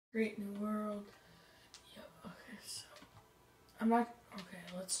Great New World. Yep, okay, so I'm not okay,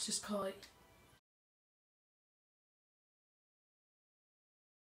 let's just call it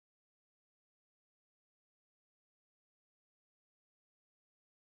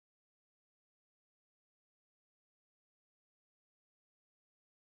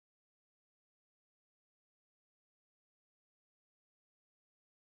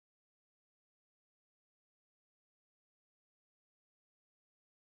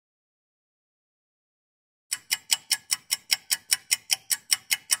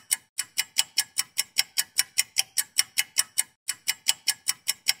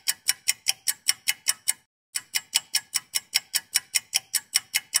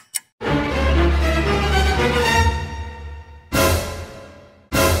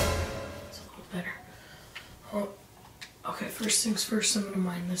it's a little better. Oh, okay, first things first, I'm gonna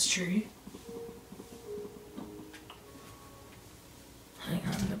mine this tree. Hang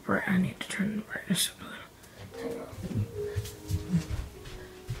on, I need to turn the brightness up a little. Hang on.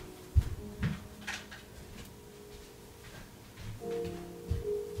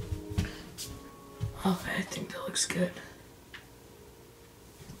 Okay, I think that looks good.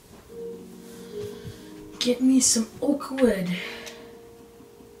 Get me some oak wood.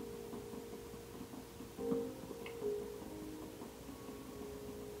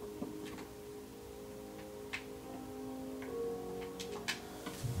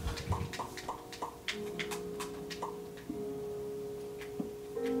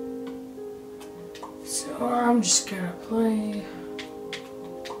 So I'm just gonna play.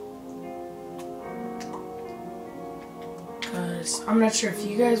 Because I'm not sure if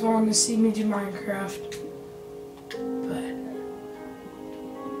you guys want to see me do Minecraft. But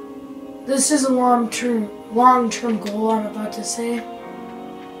this is a long-term goal I'm about to say.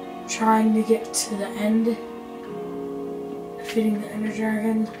 Trying to get to the end. Defeating the Ender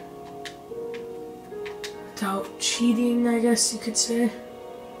Dragon. Without cheating, I guess you could say.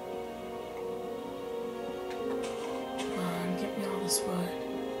 Get me all this wood.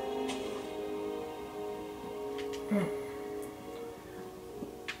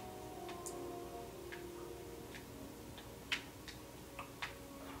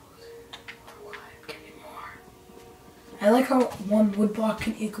 I like how one wood block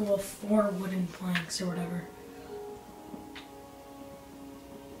can equal 4 wooden planks or whatever.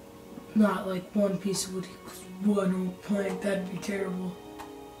 Not like one piece of wood equals 1 plank, that'd be terrible.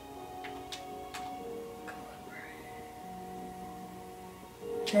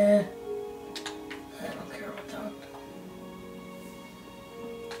 I don't care about that.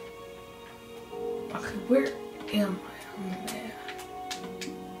 Okay, where am I? Oh, man.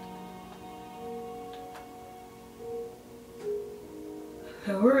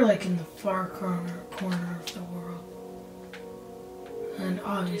 Okay, we're like in the far corner of the world. And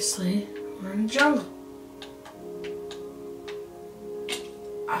obviously, we're in the jungle.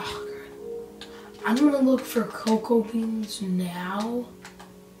 Oh, God. I'm gonna look for cocoa beans now.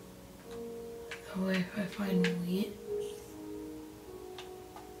 That way, if I find wheat.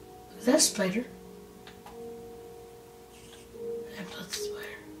 Is that a spider? Yep, that's a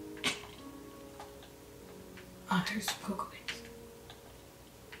spider. Ah, here's some cocoa beans.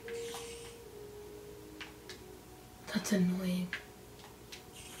 That's annoying.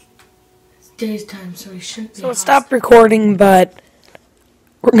 It's daytime, so we shouldn't be. So it stopped recording, but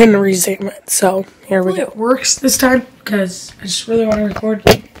we're gonna resume it. So here we go. It works this time because I just really want to record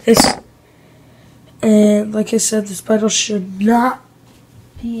this. And like I said, the spider should not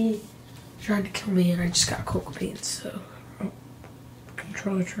be trying to kill me, and I just got cocoa beans, so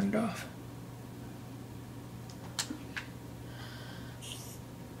controller turned off.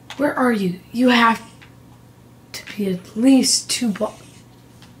 Where are you? You have to be at least 2 blocks.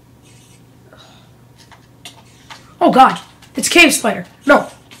 Oh God, it's cave spider. No.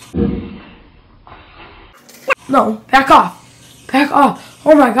 No, back off. Back off.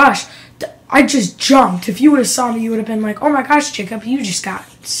 Oh my gosh. I just jumped. If you would have saw me, you would have been like, oh my gosh, Jacob, you just got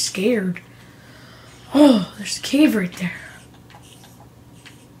scared. Oh, there's a cave right there.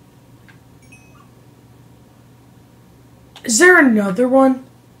 Is there another one?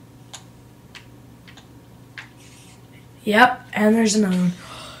 Yep, and there's another one.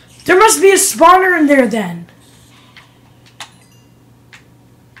 There must be a spawner in there then.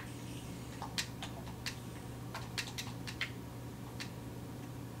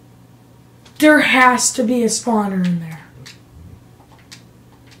 There has to be a spawner in there.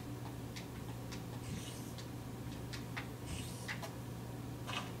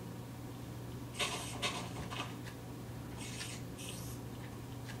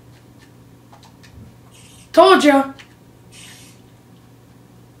 Told ya.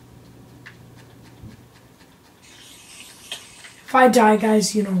 If I die,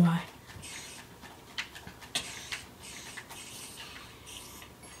 guys, you know why.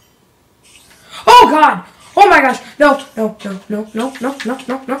 Oh God! Oh my gosh! No! No! No! No! No! No! No!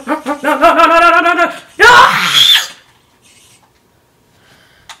 No! No! No! No! No! No! No! No! No! No! No! No!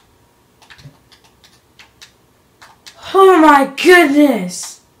 Oh my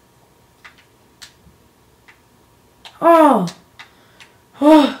goodness! Oh!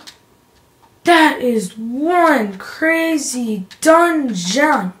 Oh! That is one crazy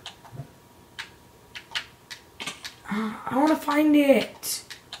dungeon. I want to find it.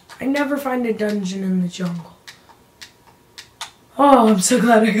 I never find a dungeon in the jungle. Oh, I'm so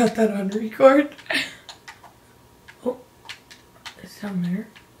glad I got that on record. Oh, it's down there.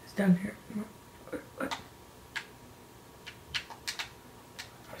 It's down here. What?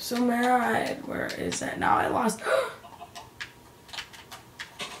 I'm so mad. Where is it? Now I lost.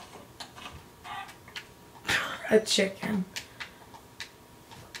 A chicken.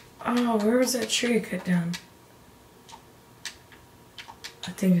 Oh, where was that tree cut down?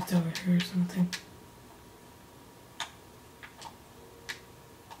 I think it's over here or something.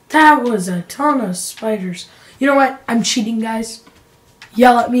 That was a ton of spiders. You know what? I'm cheating, guys.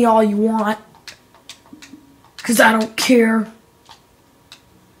 Yell at me all you want. Because I don't care.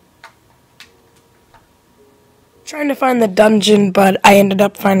 Trying to find the dungeon, but I ended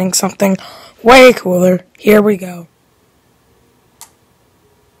up finding something way cooler. Here we go.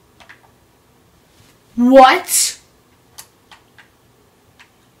 What?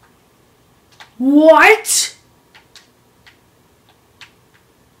 What?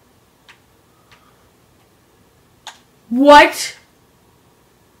 What?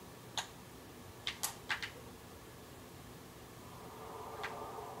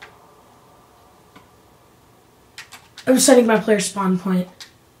 I'm setting my player spawn point.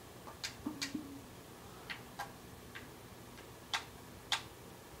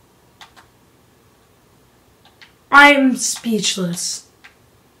 I'm speechless.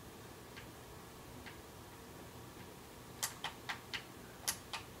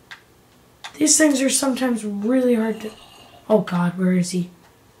 These things are sometimes really hard to... Oh God, where is he?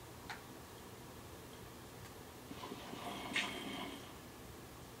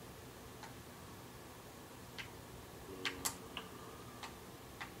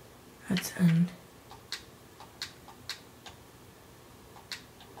 That's end.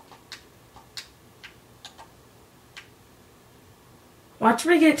 Watch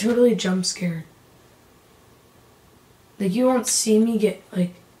me get totally jump scared. Like, you won't see me get,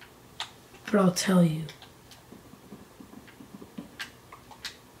 like... But I'll tell you.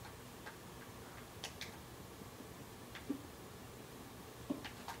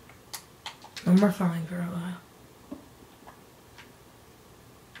 No more falling for a while.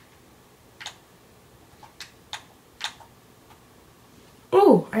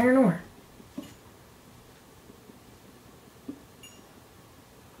 Ooh, iron ore.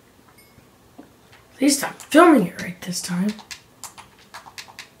 At least I'm filming it right this time.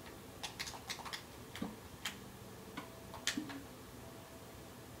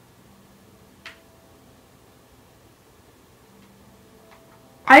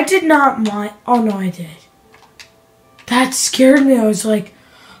 I did not mind. Oh no, I did. That scared me. I was like,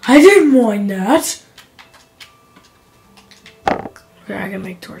 I didn't mind that. Okay, I can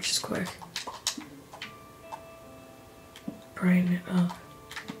make torches quick. Brighten it up.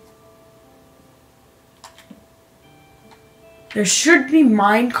 There should be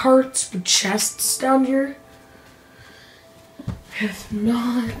mine carts with chests down here. If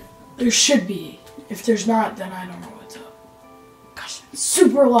not, there should be. If there's not, then I don't know what's up. Gosh, I'm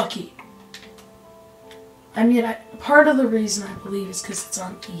super lucky. I mean, part of the reason I believe is because it's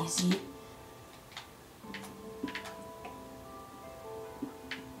on easy.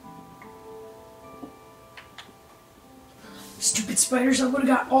 Stupid spiders, I would have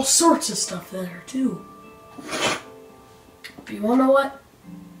got all sorts of stuff there, too. But you wanna know what?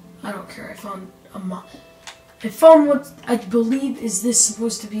 I don't care. I found I found what I believe is this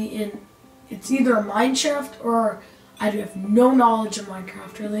supposed to be in. It's either a mine shaft or I have no knowledge of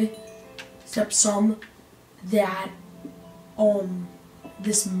Minecraft really, except some that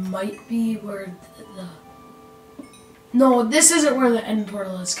this might be where the no, this isn't where the end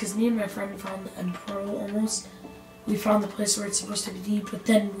portal is, because me and my friend found the end portal almost. We found the place where it's supposed to be, but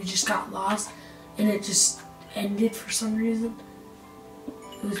then we just got lost and it just ended for some reason.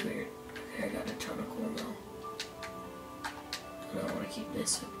 It was weird. Okay, I got a ton of coal now. And I want to keep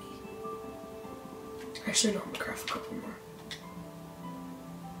this with me. Actually, no, I'm going to craft a couple more.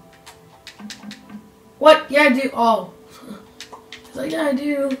 What? Yeah, I do. Oh. I was like, yeah, I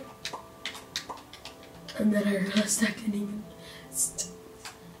do. And then I realized I didn't even fast.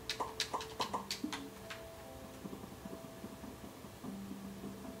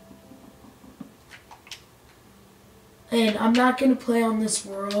 And I'm not going to play on this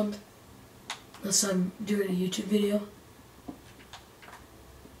world unless I'm doing a YouTube video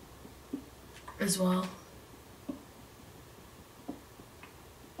as well.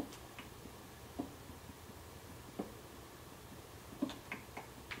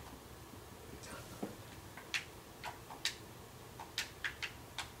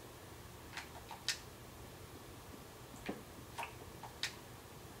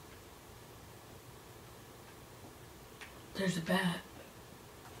 There's a bat.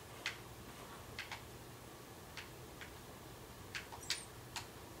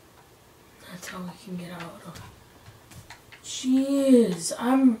 That's how we can get out of. Jeez,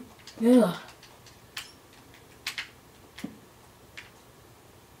 ugh.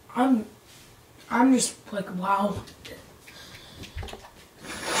 I'm just like, wow.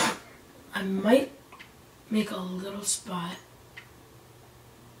 I might make a little spot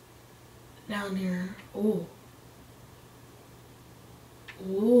down here. Oh.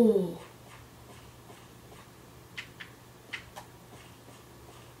 Ooh.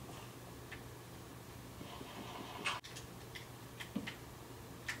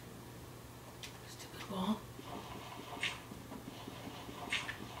 Stupid ball.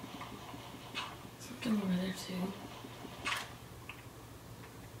 Something over there too.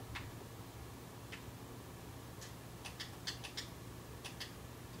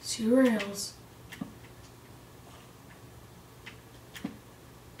 See rails.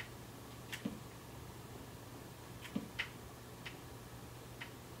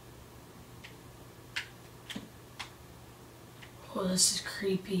 Oh, this is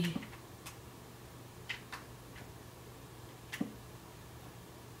creepy.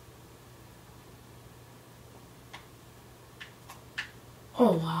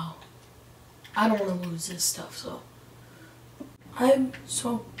 Oh, wow. I don't want to lose this stuff, so I'm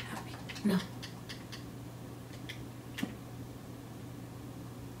so happy. No.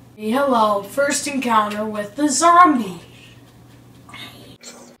 Hey, hello. First encounter with the zombie.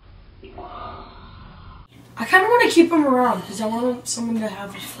 I kind of want to keep him around because I want someone to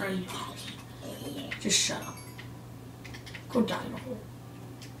have a friend. Just shut up. Go die in a hole.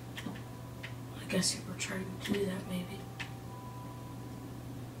 I guess you were trying to do that, maybe.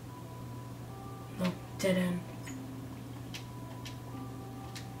 Nope, dead end.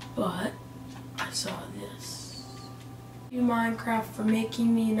 But I saw this. Thank you, Minecraft, for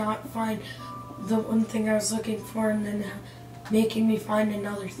making me not find the one thing I was looking for and then making me find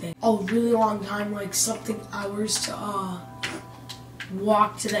another thing. A really long time, like something hours to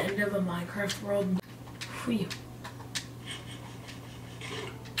walk to the end of a Minecraft world. Whew.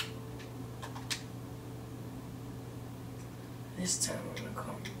 This time I'm gonna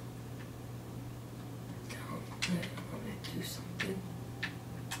come down and I'm gonna do something.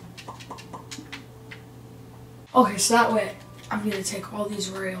 Okay, so that way I'm gonna take all these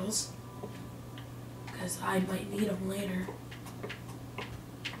rails because I might need them later.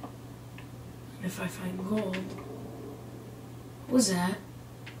 If I find gold, what was that?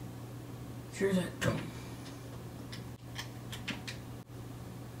 Here's that dome.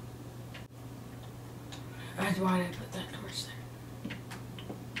 Why did I put that torch there?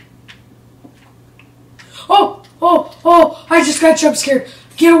 Oh! Oh! Oh! I just got jump scared.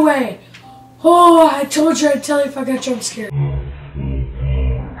 Get away! Oh! I told you I'd tell you if I got jump scared.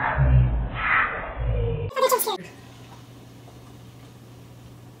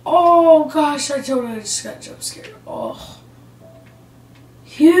 Oh gosh, I told you I just got jump scared. Oh.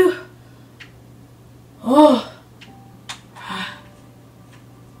 Phew. Oh.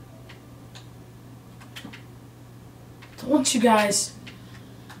 Told you guys.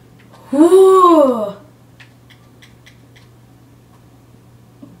 Ooh.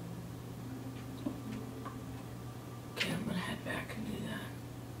 Okay, I'm gonna head back and do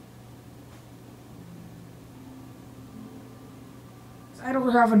that. I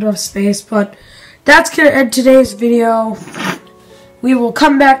don't have enough space, but that's gonna end today's video. We will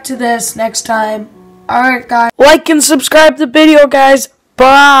come back to this next time. Alright, guys. Like and subscribe to the video, guys.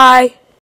 Bye.